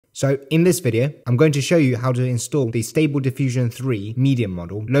So in this video, I'm going to show you how to install the Stable Diffusion 3 medium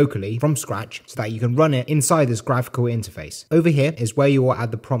model locally from scratch so that you can run it inside this graphical interface. Over here is where you will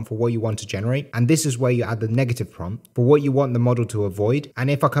add the prompt for what you want to generate, and this is where you add the negative prompt for what you want the model to avoid. And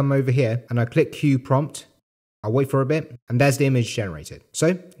if I come over here and I click Q prompt, I'll wait for a bit, and there's the image generated.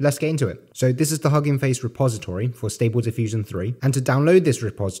 So let's get into it. So this is the Hugging Face repository for Stable Diffusion 3. And to download this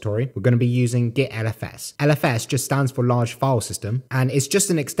repository, we're going to be using git LFS. LFS just stands for large file system, and it's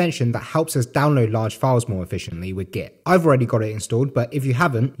just an extension that helps us download large files more efficiently with Git. I've already got it installed, but if you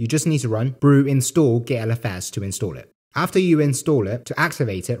haven't, you just need to run brew install git LFS to install it. After you install it, to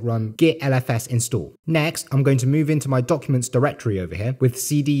activate it, run git lfs install. Next, I'm going to move into my documents directory over here with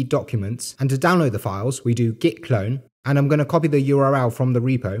cd documents, and to download the files, we do git clone, and I'm going to copy the URL from the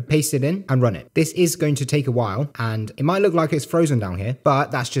repo, paste it in, and run it. This is going to take a while, and it might look like it's frozen down here,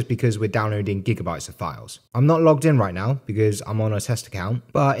 but that's just because we're downloading gigabytes of files. I'm not logged in right now because I'm on a test account,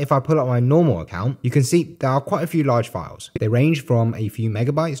 but if I pull up my normal account, you can see there are quite a few large files. They range from a few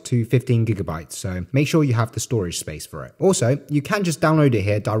megabytes to 15 gigabytes, so make sure you have the storage space for it. Also, you can just download it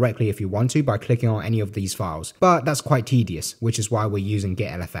here directly if you want to by clicking on any of these files, but that's quite tedious, which is why we're using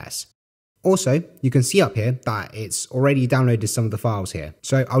git lfs. Also, you can see up here that it's already downloaded some of the files here.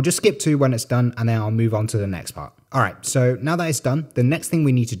 So I'll just skip to when it's done and then I'll move on to the next part. Alright, so now that it's done, the next thing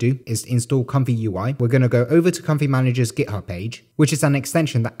we need to do is install Comfy UI. We're going to go over to Comfy Manager's GitHub page, which is an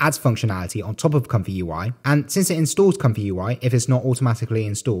extension that adds functionality on top of Comfy UI. And since it installs Comfy UI, if it's not automatically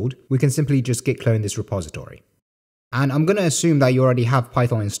installed, we can simply just git clone this repository. And I'm going to assume that you already have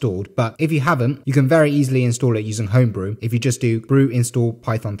Python installed, but if you haven't, you can very easily install it using Homebrew if you just do brew install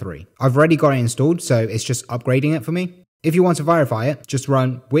Python 3. I've already got it installed, so it's just upgrading it for me. If you want to verify it, just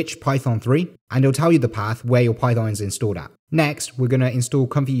run which Python 3, and it'll tell you the path where your Python is installed at. Next, we're going to install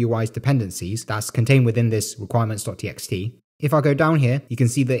Comfy UI's dependencies that's contained within this requirements.txt. If I go down here, you can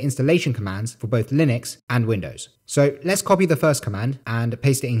see the installation commands for both Linux and Windows. So let's copy the first command and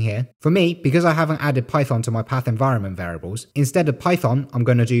paste it in here. For me, because I haven't added Python to my path environment variables, instead of Python, I'm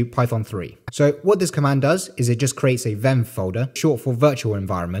going to do Python 3. So what this command does is it just creates a venv folder, short for virtual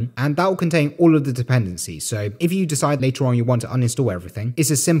environment, and that will contain all of the dependencies. So if you decide later on you want to uninstall everything,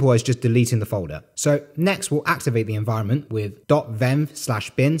 it's as simple as just deleting the folder. So next we'll activate the environment with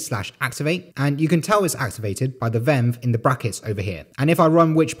 .venv/bin/activate, and you can tell it's activated by the venv in the brackets over here. And if I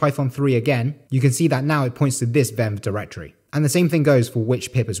run which Python 3 again, you can see that now it points to this venv directory. And the same thing goes for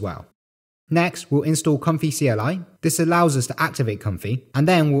which pip as well. Next, we'll install Comfy CLI. This allows us to activate Comfy, and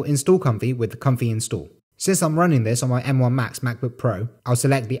then we'll install Comfy with the Comfy install. Since I'm running this on my M1 Max MacBook Pro, I'll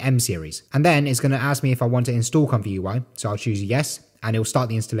select the M series, and then it's going to ask me if I want to install Comfy UI, so I'll choose yes, and it'll start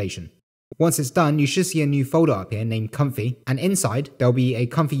the installation. Once it's done, you should see a new folder up here named Comfy, and inside there'll be a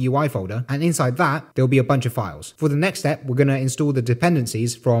Comfy UI folder, and inside that there'll be a bunch of files. For the next step, we're going to install the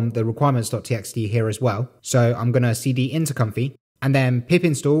dependencies from the requirements.txt here as well. So I'm going to cd into Comfy, and then pip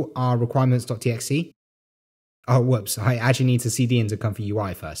install our requirements.txt. Oh, whoops, I actually need to cd into Comfy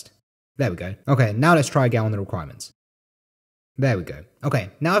UI first. There we go. Okay, now let's try again on the requirements. There we go. Okay,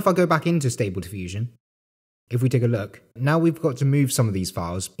 now if I go back into Stable Diffusion, if we take a look, now we've got to move some of these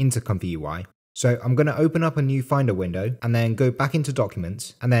files into Comfy UI. So I'm going to open up a new Finder window and then go back into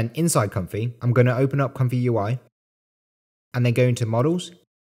Documents, and then inside Comfy, I'm going to open up Comfy UI and then go into Models,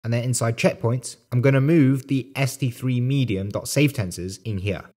 and then inside Checkpoints, I'm going to move the st3 medium.savetensors in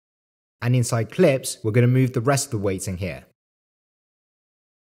here. And inside Clips, we're going to move the rest of the weights in here.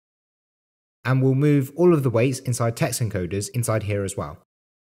 And we'll move all of the weights inside text encoders inside here as well.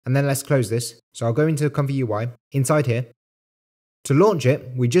 And then let's close this. So I'll go into Comfy UI, inside here. To launch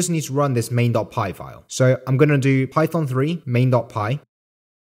it, we just need to run this main.py file. So I'm going to do Python 3 main.py.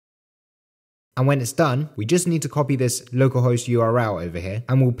 And when it's done, we just need to copy this localhost URL over here,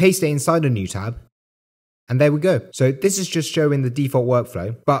 and we'll paste it inside a new tab. And there we go. So this is just showing the default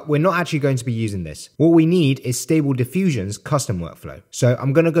workflow, but we're not actually going to be using this. What we need is Stable Diffusion's custom workflow. So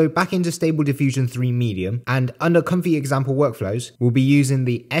I'm going to go back into Stable Diffusion 3 Medium, and under Comfy Example Workflows, we'll be using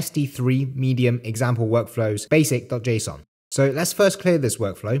the st3 Medium Example Workflows basic.json. So let's first clear this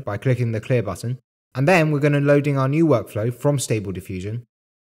workflow by clicking the clear button, and then we're going to loading our new workflow from Stable Diffusion.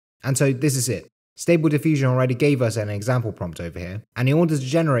 And so this is it. Stable Diffusion already gave us an example prompt over here, and in order to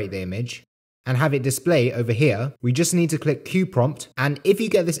generate the image and have it display over here, we just need to click Q prompt, and if you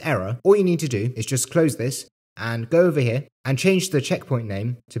get this error, all you need to do is just close this and go over here and change the checkpoint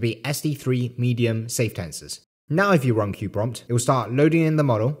name to be st3 medium savetensors. Now if you run Q prompt, it will start loading in the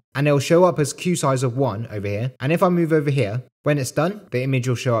model, and it will show up as Q size of 1 over here, and if I move over here, when it's done, the image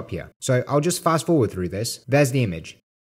will show up here. So I'll just fast forward through this. There's the image.